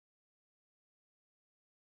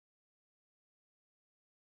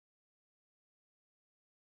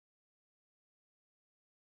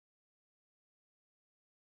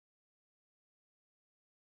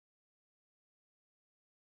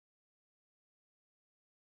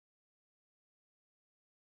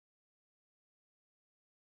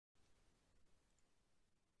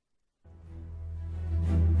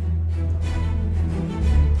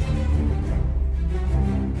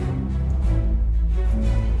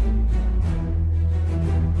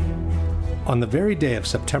On the very day of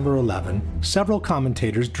September 11, several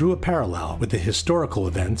commentators drew a parallel with the historical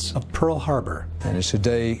events of Pearl Harbor. And it's a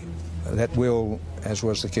day that will, as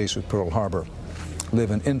was the case with Pearl Harbor, live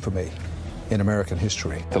in infamy in American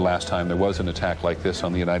history. The last time there was an attack like this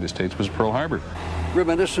on the United States was Pearl Harbor.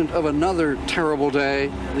 Reminiscent of another terrible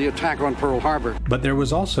day, the attack on Pearl Harbor. But there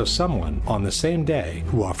was also someone on the same day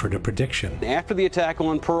who offered a prediction. After the attack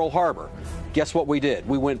on Pearl Harbor, guess what we did?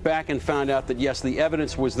 We went back and found out that, yes, the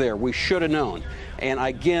evidence was there. We should have known. And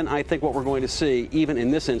again, I think what we're going to see, even in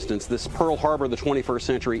this instance, this Pearl Harbor of the 21st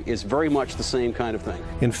century, is very much the same kind of thing.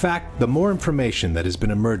 In fact, the more information that has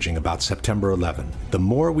been emerging about September 11, the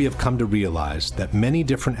more we have come to realize that many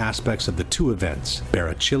different aspects of the two events bear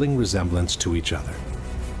a chilling resemblance to each other.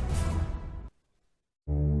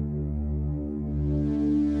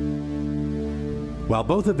 While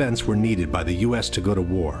both events were needed by the U.S. to go to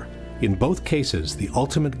war, in both cases, the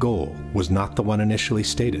ultimate goal was not the one initially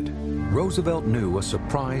stated. Roosevelt knew a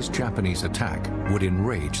surprise Japanese attack would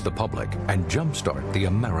enrage the public and jumpstart the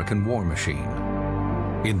American war machine.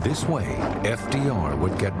 In this way, FDR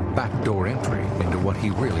would get backdoor entry into what he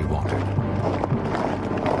really wanted: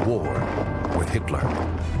 war with Hitler.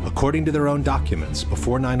 According to their own documents,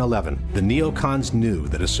 before 9/11, the neocons knew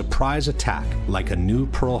that a surprise attack, like a new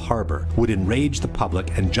Pearl Harbor, would enrage the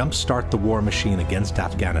public and jumpstart the war machine against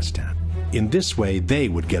Afghanistan. In this way, they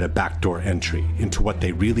would get a backdoor entry into what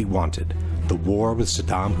they really wanted: the war with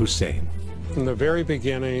Saddam Hussein. In the very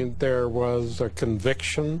beginning, there was a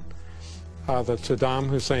conviction that Saddam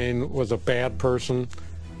Hussein was a bad person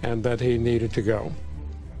and that he needed to go.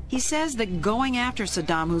 He says that going after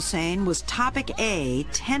Saddam Hussein was topic A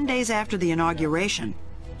 10 days after the inauguration,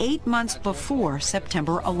 8 months before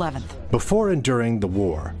September 11th. Before and during the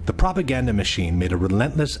war, the propaganda machine made a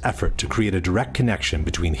relentless effort to create a direct connection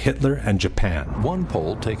between Hitler and Japan. One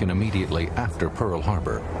poll taken immediately after Pearl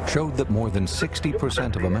Harbor showed that more than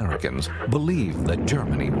 60% of Americans believed that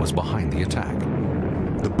Germany was behind the attack.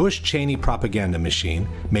 The Bush-Cheney propaganda machine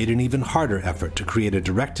made an even harder effort to create a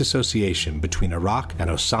direct association between Iraq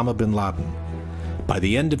and Osama bin Laden. By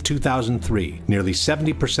the end of 2003, nearly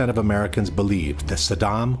 70% of Americans believed that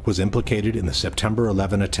Saddam was implicated in the September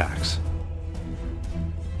 11 attacks.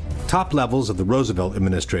 Top levels of the Roosevelt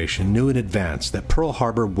administration knew in advance that Pearl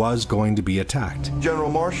Harbor was going to be attacked.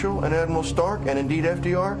 General Marshall and Admiral Stark, and indeed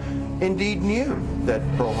FDR, indeed knew that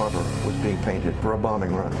Pearl Harbor was being painted for a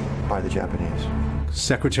bombing run by the Japanese.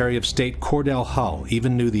 Secretary of State Cordell Hull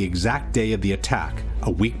even knew the exact day of the attack, a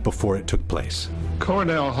week before it took place.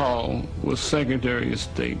 Cordell Hull was Secretary of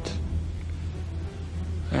State,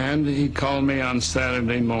 and he called me on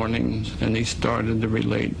Saturday morning and he started to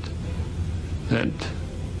relate that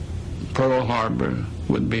Pearl Harbor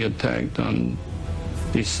would be attacked on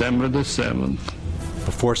December the 7th.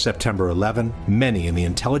 Before September 11, many in the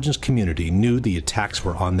intelligence community knew the attacks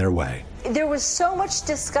were on their way. There was so much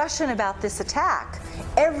discussion about this attack.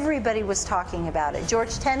 Everybody was talking about it.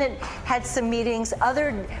 George Tenet had some meetings.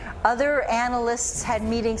 Other analysts had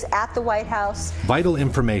meetings at the White House. Vital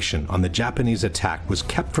information on the Japanese attack was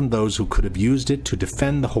kept from those who could have used it to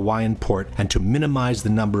defend the Hawaiian port and to minimize the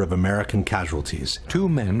number of American casualties. Two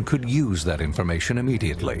men could use that information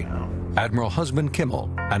immediately: Admiral Husband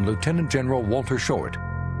Kimmel and Lieutenant General Walter Short,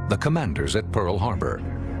 the commanders at Pearl Harbor.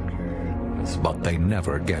 But they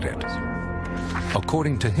never get it.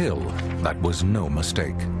 According to Hill, that was no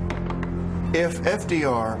mistake. If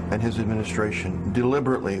FDR and his administration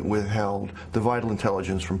deliberately withheld the vital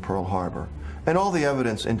intelligence from Pearl Harbor, and all the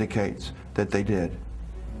evidence indicates that they did,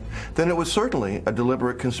 then it was certainly a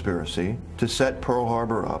deliberate conspiracy to set Pearl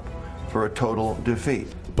Harbor up for a total defeat.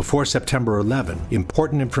 Before September 11,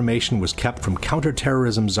 important information was kept from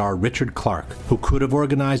counterterrorism czar Richard Clark, who could have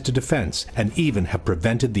organized a defense and even have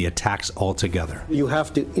prevented the attacks altogether. You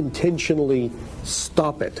have to intentionally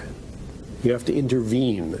stop it. You have to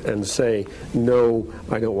intervene and say, no,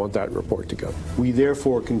 I don't want that report to go. We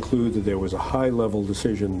therefore conclude that there was a high-level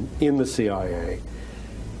decision in the CIA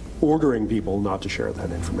ordering people not to share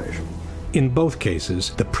that information. In both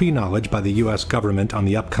cases, the pre-knowledge by the U.S. government on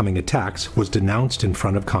the upcoming attacks was denounced in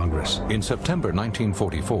front of Congress. In September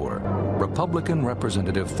 1944, Republican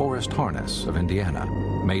Representative Forrest Harness of Indiana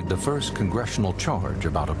made the first congressional charge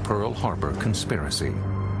about a Pearl Harbor conspiracy.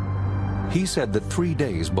 He said that 3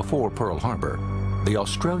 days before Pearl Harbor, the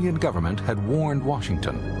Australian government had warned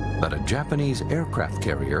Washington that a Japanese aircraft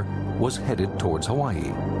carrier was headed towards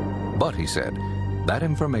Hawaii. But, he said, that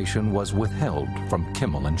information was withheld from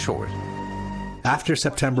Kimmel and Short. After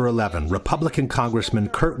September 11, Republican Congressman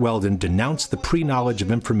Curt Weldon denounced the pre-knowledge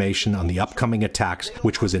of information on the upcoming attacks,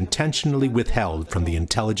 which was intentionally withheld from the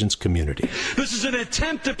intelligence community. This is an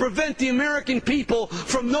attempt to prevent the American people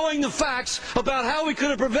from knowing the facts about how we could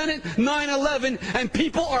have prevented 9/11, and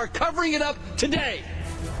people are covering it up today.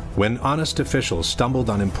 When honest officials stumbled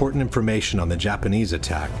on important information on the Japanese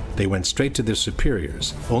attack, they went straight to their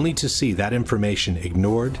superiors, only to see that information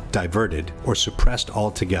ignored, diverted, or suppressed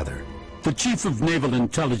altogether. The Chief of Naval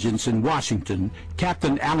Intelligence in Washington,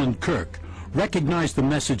 Captain Alan Kirk, recognized the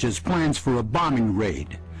message as plans for a bombing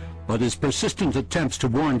raid, but his persistent attempts to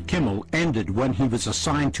warn Kimmel ended when he was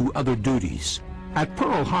assigned to other duties. At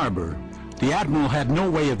Pearl Harbor, the Admiral had no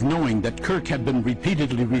way of knowing that Kirk had been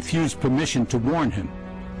repeatedly refused permission to warn him.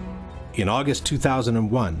 In August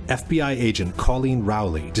 2001, FBI agent Colleen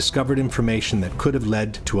Rowley discovered information that could have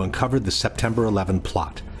led to uncover the September 11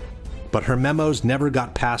 plot. But her memos never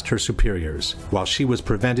got past her superiors, while she was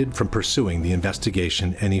prevented from pursuing the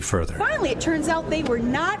investigation any further. Finally, it turns out they were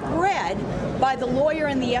not read by the lawyer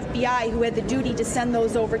in the FBI who had the duty to send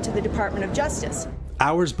those over to the Department of Justice.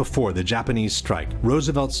 Hours before the Japanese strike,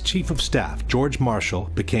 Roosevelt's Chief of Staff, George Marshall,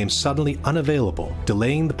 became suddenly unavailable,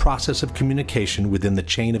 delaying the process of communication within the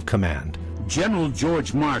chain of command. General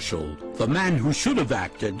George Marshall, the man who should have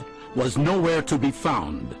acted, was nowhere to be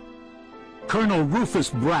found. Colonel Rufus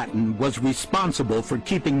Bratton was responsible for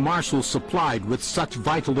keeping Marshall supplied with such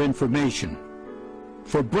vital information.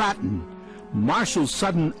 For Bratton, Marshall's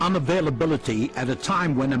sudden unavailability at a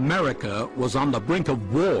time when America was on the brink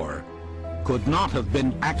of war could not have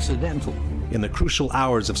been accidental. In the crucial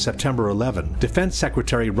hours of September 11, Defense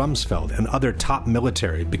Secretary Rumsfeld and other top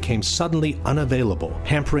military became suddenly unavailable,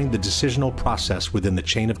 hampering the decisional process within the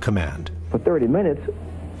chain of command. For 30 minutes,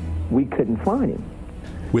 we couldn't find him.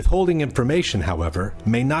 Withholding information, however,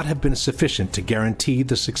 may not have been sufficient to guarantee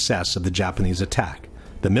the success of the Japanese attack.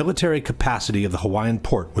 The military capacity of the Hawaiian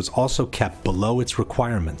port was also kept below its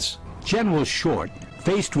requirements. General Short,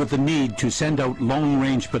 faced with the need to send out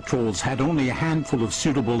long-range patrols, had only a handful of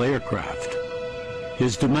suitable aircraft.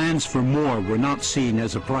 His demands for more were not seen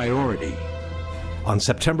as a priority. On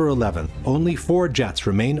September 11, only 4 jets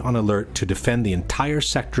remained on alert to defend the entire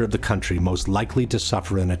sector of the country most likely to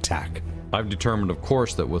suffer an attack. I've determined, of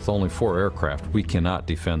course, that with only 4 aircraft, we cannot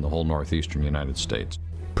defend the whole northeastern United States.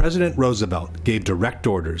 President Roosevelt gave direct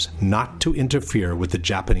orders not to interfere with the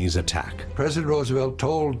Japanese attack. President Roosevelt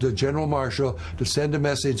told General Marshall to send a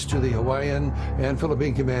message to the Hawaiian and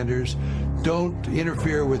Philippine commanders, don't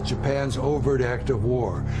interfere with Japan's overt act of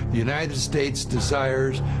war. The United States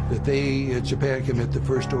desires that Japan commit the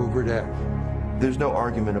first overt act. There's no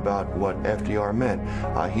argument about what FDR meant.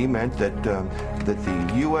 He meant that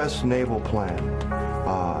the U.S. naval plan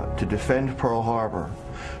to defend Pearl Harbor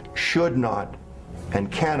should not and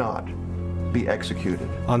cannot be executed.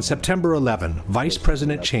 On September 11, Vice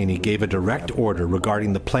President Cheney gave a direct order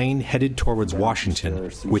regarding the plane headed towards Washington,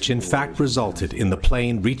 which in fact resulted in the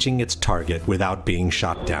plane reaching its target without being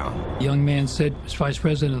shot down. The young man said, Vice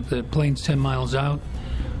President, the plane's 10 miles out.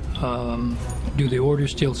 Do the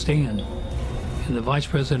orders still stand? And the Vice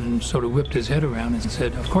President sort of whipped his head around and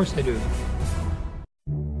said, of course they do.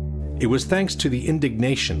 It was thanks to the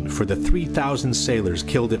indignation for the 3,000 sailors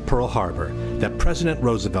killed at Pearl Harbor that President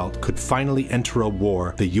Roosevelt could finally enter a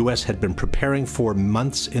war the U.S. had been preparing for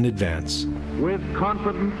months in advance. With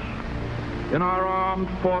confidence in our armed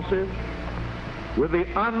forces, with the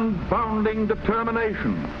unbounding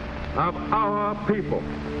determination of our people,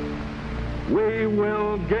 we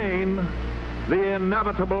will gain the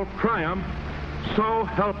inevitable triumph, so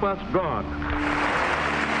help us God.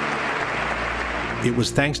 It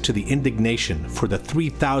was thanks to the indignation for the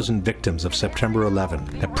 3,000 victims of September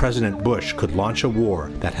 11 that President Bush could launch a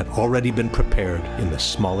war that had already been prepared in the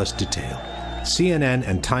smallest detail. CNN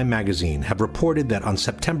and Time magazine have reported that on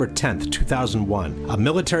September 10, 2001, a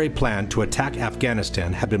military plan to attack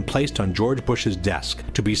Afghanistan had been placed on George Bush's desk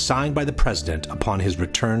to be signed by the president upon his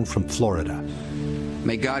return from Florida.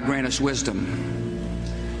 May God grant us wisdom,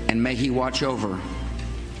 and may He watch over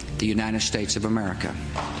the United States of America.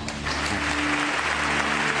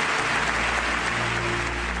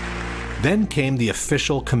 Then came the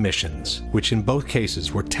official commissions, which in both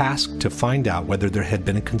cases were tasked to find out whether there had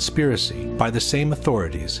been a conspiracy by the same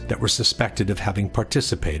authorities that were suspected of having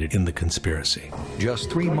participated in the conspiracy.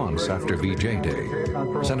 Just 3 months after VJ Day,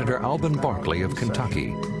 Senator Alvin Barkley of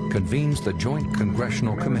Kentucky convenes the Joint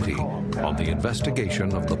Congressional Committee on the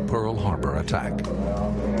investigation of the Pearl Harbor attack.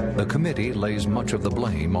 The committee lays much of the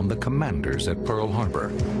blame on the commanders at Pearl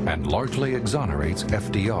Harbor and largely exonerates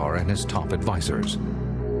FDR and his top advisors.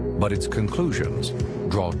 But its conclusions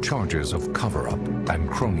draw charges of cover-up and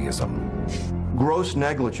cronyism. gross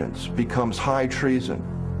negligence becomes high treason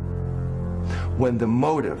when the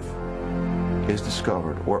motive is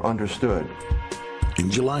discovered or understood. In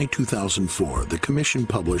July 2004, the Commission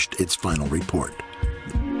published its final report.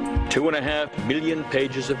 2.5 million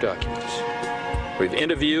pages of documents. We've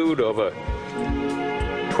interviewed over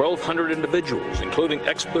 1,200 individuals, including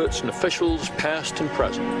experts and officials past and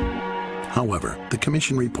present. However, the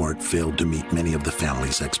Commission report failed to meet many of the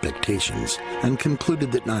family's expectations and concluded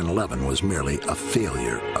that 9/11 was merely a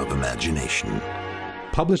failure of imagination.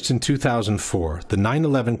 Published in 2004, the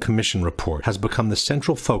 9/11 Commission report has become the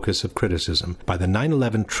central focus of criticism by the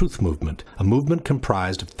 9/11 Truth Movement, a movement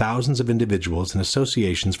comprised of thousands of individuals and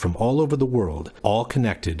associations from all over the world, all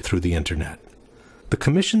connected through the Internet. The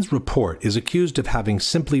Commission's report is accused of having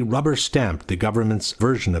simply rubber-stamped the government's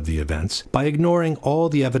version of the events by ignoring all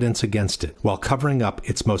the evidence against it, while covering up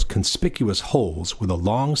its most conspicuous holes with a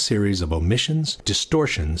long series of omissions,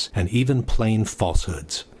 distortions, and even plain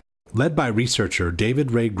falsehoods. Led by researcher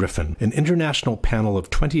David Ray Griffin, an international panel of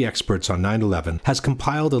 20 experts on 9/11 has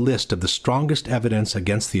compiled a list of the strongest evidence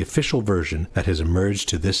against the official version that has emerged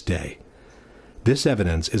to this day. This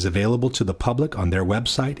evidence is available to the public on their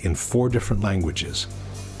website in 4 different languages.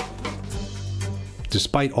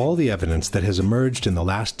 Despite all the evidence that has emerged in the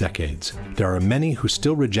last decades, there are many who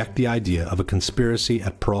still reject the idea of a conspiracy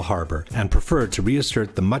at Pearl Harbor and prefer to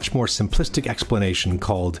reassert the much more simplistic explanation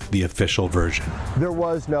called the official version. There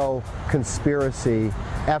was no conspiracy.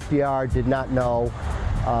 FDR did not know.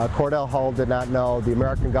 Cordell Hull did not know. The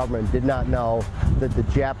American government did not know that the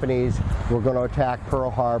Japanese were going to attack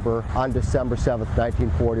Pearl Harbor on December 7th,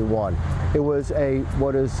 1941. It was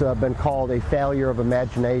what has been called a failure of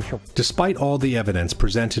imagination. Despite all the evidence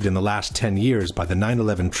presented in the last 10 years by the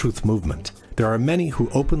 9/11 Truth Movement, there are many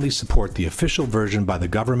who openly support the official version by the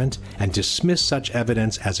government and dismiss such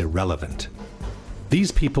evidence as irrelevant.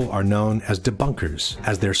 These people are known as debunkers,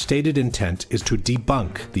 as their stated intent is to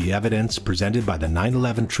debunk the evidence presented by the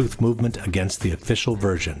 9/11 Truth Movement against the official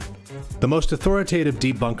version. The most authoritative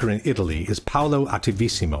debunker in Italy is Paolo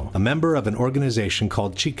Attivissimo, a member of an organization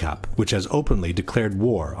called CICAP, which has openly declared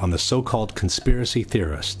war on the so-called conspiracy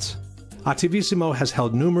theorists. Attivissimo has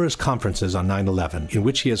held numerous conferences on 9/11 in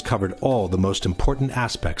which he has covered all the most important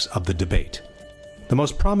aspects of the debate. The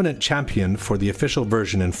most prominent champion for the official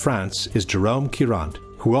version in France is Jérôme Quirant,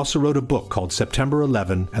 who also wrote a book called September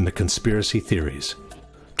 11 and the Conspiracy Theories.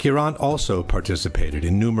 Quirant also participated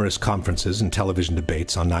in numerous conferences and television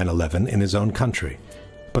debates on 9/11 in his own country.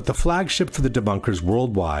 But the flagship for the debunkers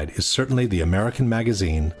worldwide is certainly the American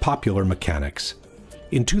magazine Popular Mechanics.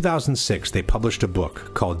 In 2006, they published a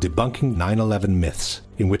book called Debunking 9/11 Myths,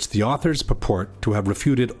 in which the authors purport to have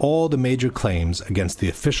refuted all the major claims against the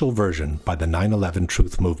official version by the 9/11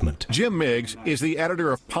 Truth Movement. Jim Miggs is the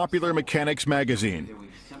editor of Popular Mechanics magazine.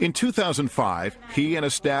 In 2005, he and a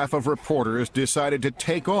staff of reporters decided to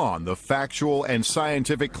take on the factual and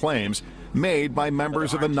scientific claims made by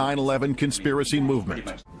members of the 9/11 conspiracy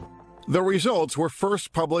movement. The results were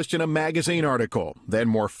first published in a magazine article, then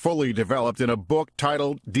more fully developed in a book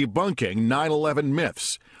titled Debunking 9/11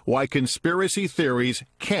 Myths: Why Conspiracy Theories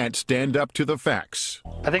Can't Stand Up to the Facts.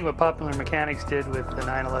 I think what Popular Mechanics did with the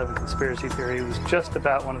 9/11 conspiracy theory was just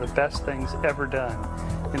about one of the best things ever done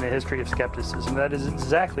in the history of skepticism. That is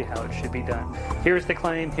exactly how it should be done. Here's the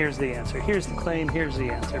claim, here's the answer. Here's the claim, here's the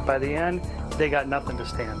answer. By the end, they got nothing to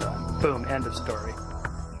stand on. Boom, end of story.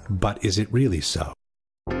 But is it really so?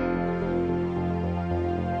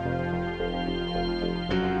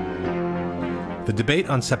 The debate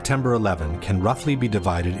on September 11 can roughly be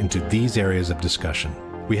divided into these areas of discussion.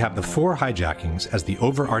 We have the 4 hijackings as the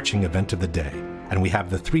overarching event of the day, and we have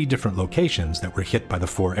the 3 different locations that were hit by the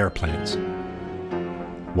 4 airplanes.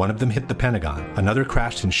 One of them hit the Pentagon, another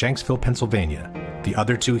crashed in Shanksville, Pennsylvania, the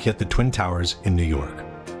other 2 hit the Twin Towers in New York.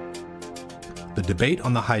 The debate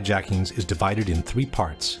on the hijackings is divided in 3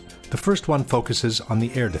 parts. The first one focuses on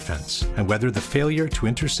the air defense and whether the failure to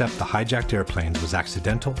intercept the hijacked airplanes was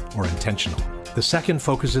accidental or intentional. The second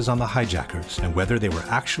focuses on the hijackers and whether they were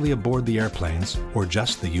actually aboard the airplanes or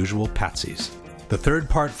just the usual patsies. The third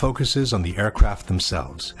part focuses on the aircraft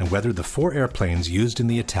themselves and whether the 4 airplanes used in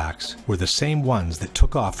the attacks were the same ones that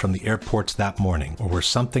took off from the airports that morning or were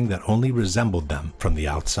something that only resembled them from the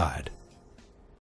outside.